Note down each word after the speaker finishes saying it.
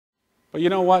But you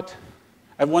know what?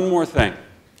 I have one more thing.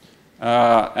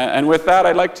 And with that,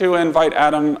 I'd like to invite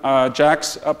Adam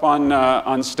Jacks up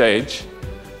on stage.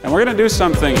 And we're going to do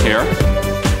something here.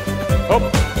 Oh.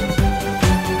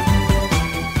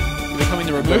 You're becoming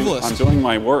the removalist. I'm doing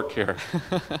my work here.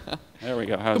 There we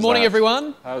go. How's Good morning, that?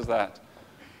 everyone. How's that?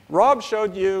 Rob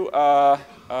showed you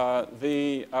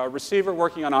the receiver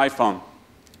working on iPhone.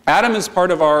 Adam is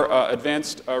part of our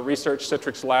Advanced Research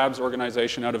Citrix Labs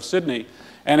organization out of Sydney.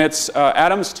 And it's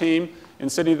Adam's team in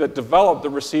Sydney that developed the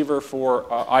receiver for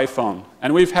iPhone.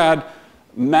 And we've had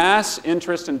mass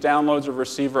interest and downloads of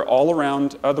receiver all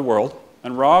around the world.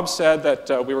 And Rob said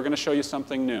that we were going to show you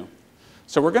something new.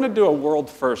 So we're going to do a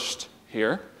world first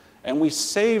here. And we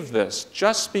save this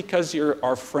just because you're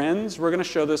our friends. We're going to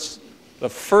show this the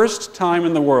first time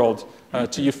in the world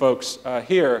to you folks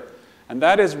here. And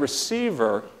that is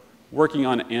receiver working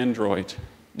on Android.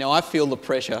 Now I feel the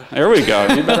pressure. There we go.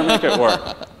 You better make it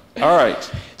work. All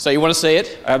right. So you want to see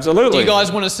it? Absolutely. Do you guys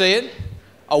want to see it?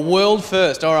 A world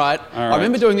first. All right. I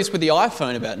remember doing this with the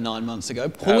iPhone about 9 months ago,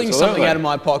 pulling something out of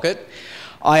my pocket.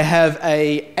 I have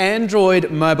an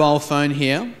Android mobile phone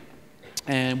here,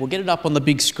 and we'll get it up on the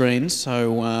big screen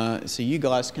so you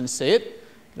guys can see it.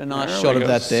 Get a nice shot of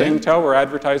that there. Singtel. We're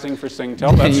advertising for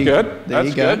Singtel. That's good. There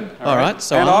you go. All right.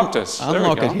 So I'll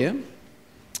unlock it here.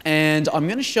 And I'm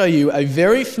going to show you a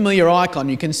very familiar icon.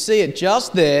 You can see it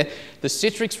just there, the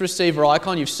Citrix receiver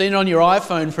icon. You've seen it on your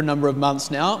iPhone for a number of months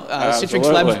now.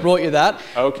 Citrix Labs brought you that.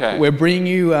 Okay. We're bringing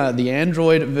you the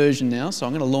Android version now, so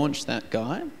I'm going to launch that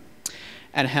guy.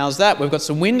 And how's that? We've got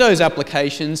some Windows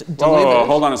applications delivered. Whoa,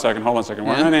 hold on a second, hold on a second.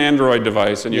 We're on an Android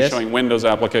device and you're showing Windows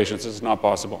applications. This is not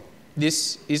possible.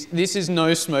 This is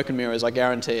no smoke and mirrors, I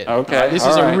guarantee it. Okay. This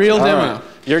is a real demo. Right.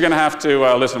 You're going to have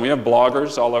to, listen, we have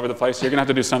bloggers all over the place. You're going to have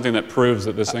to do something that proves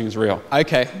that this thing's real.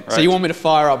 Okay. Right. So you want me to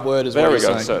fire up Word as well? There we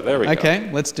go. So, there we go.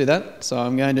 Okay, let's do that. So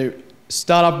I'm going to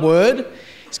start up Word.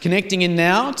 It's connecting in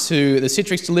now to the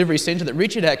Citrix Delivery Center that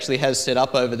Richard actually has set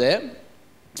up over there.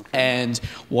 And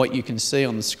what you can see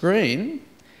on the screen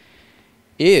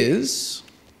is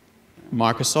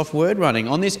Microsoft Word running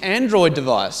on this Android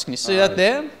device. Can you see that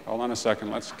there? Hold on a second.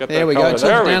 Let's get there that color.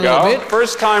 There we go.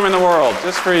 First time in the world,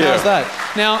 just for you. How's that?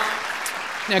 Now,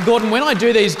 Gordon, when I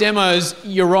do these demos,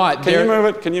 you're right. Can you move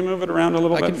it? Can you move it around a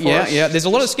little bit for us? Yeah. There's a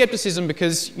lot of skepticism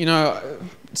because, you know,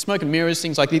 smoke and mirrors,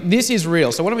 things like this. This is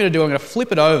real. So what I'm going to do, I'm going to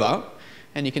flip it over,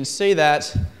 and you can see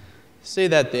that. See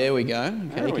that? There we go.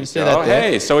 Okay, you can see that there.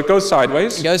 Hey, so it goes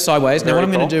sideways. It goes sideways. Now what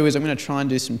I'm going to do is I'm going to try and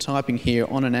do some typing here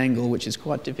on an angle, which is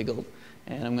quite difficult.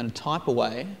 And I'm going to type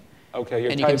away. Okay,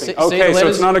 you're typing. Okay, so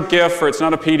it's not a GIF or it's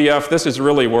not a PDF. This is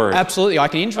really Word. Absolutely. I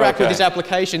can interact with this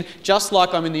application just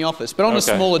like I'm in the office, but on a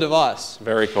smaller device.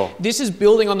 Very cool. This is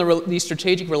building on the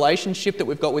strategic relationship that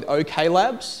we've got with OK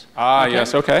Labs.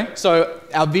 Yes, okay. So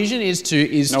our vision is to...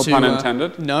 No pun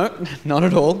intended. No, not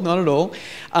at all, not at all.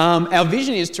 Our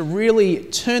vision is to really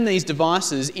turn these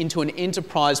devices into an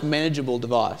enterprise manageable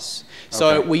device.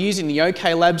 So we're using the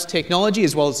OK Labs technology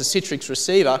as well as the Citrix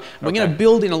receiver. We're going to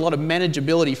build in a lot of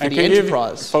manageability for the enterprise. Can you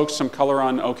give folks some color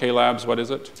on OK Labs? What is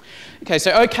it? Okay,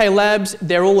 so OK Labs,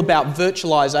 they're all about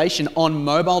virtualization on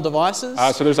mobile devices.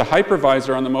 So there's a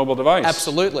hypervisor on the mobile device.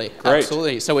 Absolutely. Great.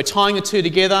 Absolutely. So we're tying the two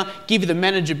together, give you the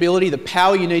manageability, the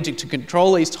power you need to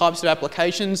control these types of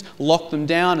applications, lock them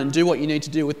down, and do what you need to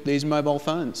do with these mobile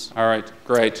phones. All right,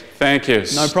 great. Thank you.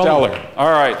 No problem. Stellar.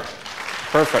 All right,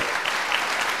 perfect.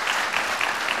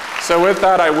 So with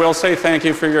that, I will say thank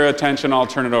you for your attention. I'll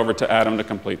turn it over to Adam to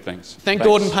complete things. Thank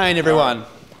Gordon Payne, everyone.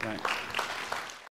 Thanks.